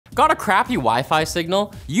Got a crappy Wi-Fi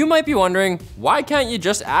signal? You might be wondering, why can't you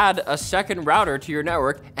just add a second router to your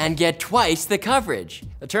network and get twice the coverage?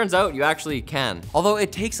 It turns out you actually can. Although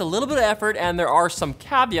it takes a little bit of effort and there are some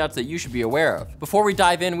caveats that you should be aware of. Before we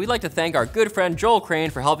dive in, we'd like to thank our good friend Joel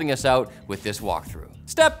Crane for helping us out with this walkthrough.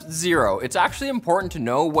 Step 0, it's actually important to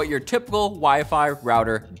know what your typical Wi-Fi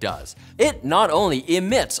router does. It not only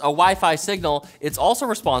emits a Wi-Fi signal, it's also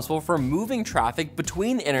responsible for moving traffic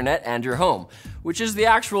between the internet and your home, which is the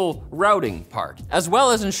actual routing part, as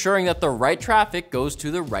well as ensuring that the right traffic goes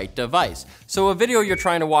to the right device. So a video you're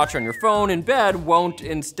trying to watch on your phone in bed won't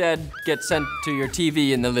instead get sent to your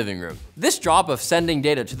TV in the living room. This job of sending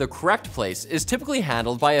data to the correct place is typically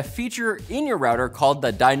handled by a feature in your router called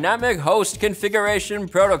the Dynamic Host Configuration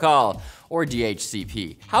Protocol, or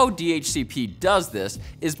DHCP. How DHCP does this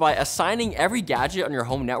is by assigning every gadget on your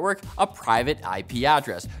home network a private IP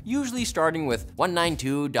address, usually starting with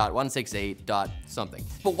 192.168.something.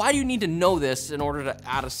 But why do you need to know this in order to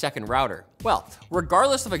add a second router? Well,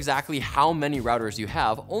 regardless of exactly how many routers you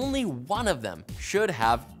have, only one of them should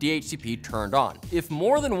have DHCP turned on. If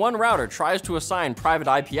more than one router tries to assign private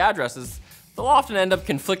IP addresses, they'll often end up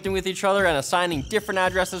conflicting with each other and assigning different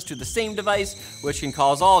addresses to the same device, which can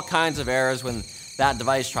cause all kinds of errors when that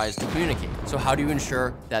device tries to communicate. So how do you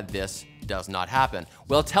ensure that this does not happen?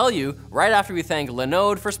 We'll tell you right after we thank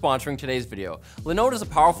Linode for sponsoring today's video. Linode is a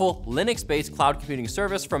powerful Linux-based cloud computing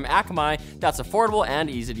service from Akamai that's affordable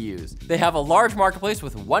and easy to use. They have a large marketplace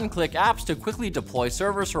with one-click apps to quickly deploy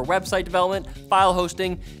servers for website development, file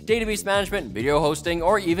hosting, database management, video hosting,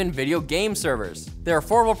 or even video game servers. Their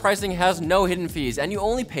affordable pricing has no hidden fees, and you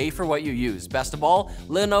only pay for what you use. Best of all,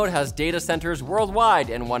 Linode has data centers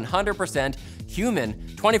worldwide and 100% human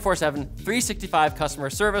 24/7, 365 customer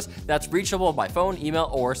service that's reachable by phone, email,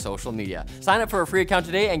 or social media. Sign up for a free account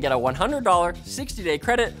today and get a $100 60-day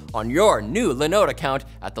credit on your new Linode account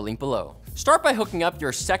at the link below. Start by hooking up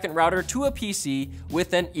your second router to a PC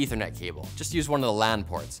with an Ethernet cable. Just use one of the LAN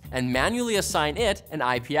ports and manually assign it an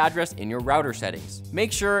IP address in your router settings.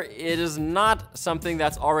 Make sure it is not something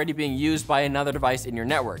that's already being used by another device in your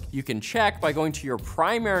network. You can check by going to your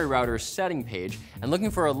primary router's setting page and looking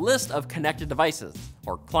for a list of connected devices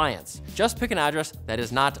or clients. Just pick an address that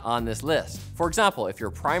is not on this list. For example, if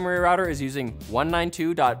your primary router is using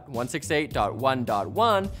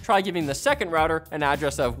 192.168.1.1, try giving the second router an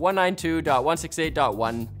address of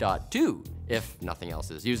 192.168.1.2 if nothing else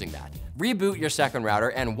is using that. Reboot your second router,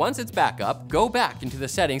 and once it's back up, go back into the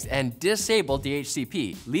settings and disable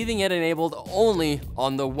DHCP, leaving it enabled only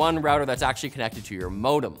on the one router that's actually connected to your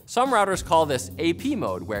modem. Some routers call this AP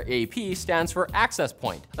mode, where AP stands for access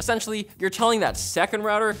point. Essentially, you're telling that second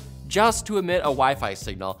router just to emit a Wi-Fi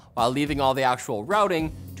signal while leaving all the actual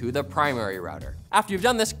routing to the primary router. After you've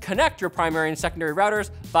done this, connect your primary and secondary routers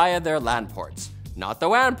via their LAN ports. Not the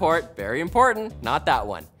WAN port, very important, not that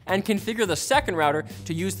one. And configure the second router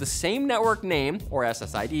to use the same network name, or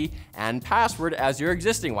SSID, and password as your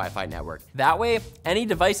existing Wi-Fi network. That way, any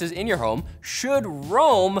devices in your home should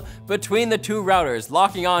roam between the two routers,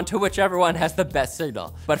 locking on to whichever one has the best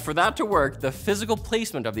signal. But for that to work, the physical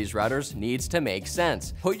placement of these routers needs to make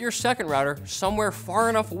sense. Put your second router somewhere far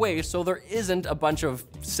enough away so there isn't a bunch of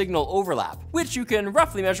signal overlap, which you can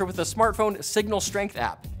roughly measure with a smartphone signal strength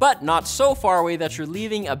app, but not so far away that you're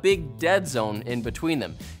leaving a big dead zone in between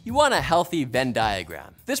them. You want a healthy Venn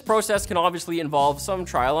diagram. This process can obviously involve some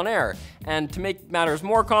trial and error, and to make matters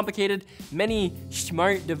more complicated, many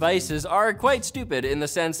smart devices are quite stupid in the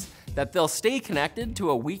sense that they'll stay connected to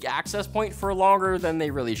a weak access point for longer than they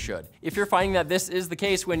really should. If you're finding that this is the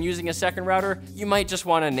case when using a second router, you might just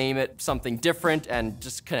want to name it something different and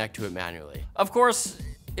just connect to it manually. Of course,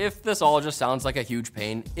 if this all just sounds like a huge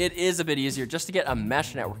pain, it is a bit easier just to get a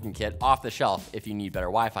mesh networking kit off the shelf if you need better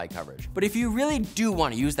Wi-Fi coverage. But if you really do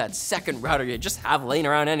want to use that second router you just have laying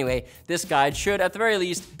around anyway, this guide should at the very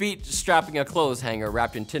least beat strapping a clothes hanger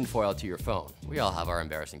wrapped in tinfoil to your phone. We all have our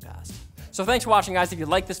embarrassing past. So thanks for watching, guys. If you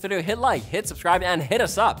like this video, hit like, hit subscribe, and hit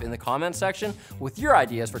us up in the comments section with your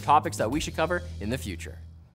ideas for topics that we should cover in the future.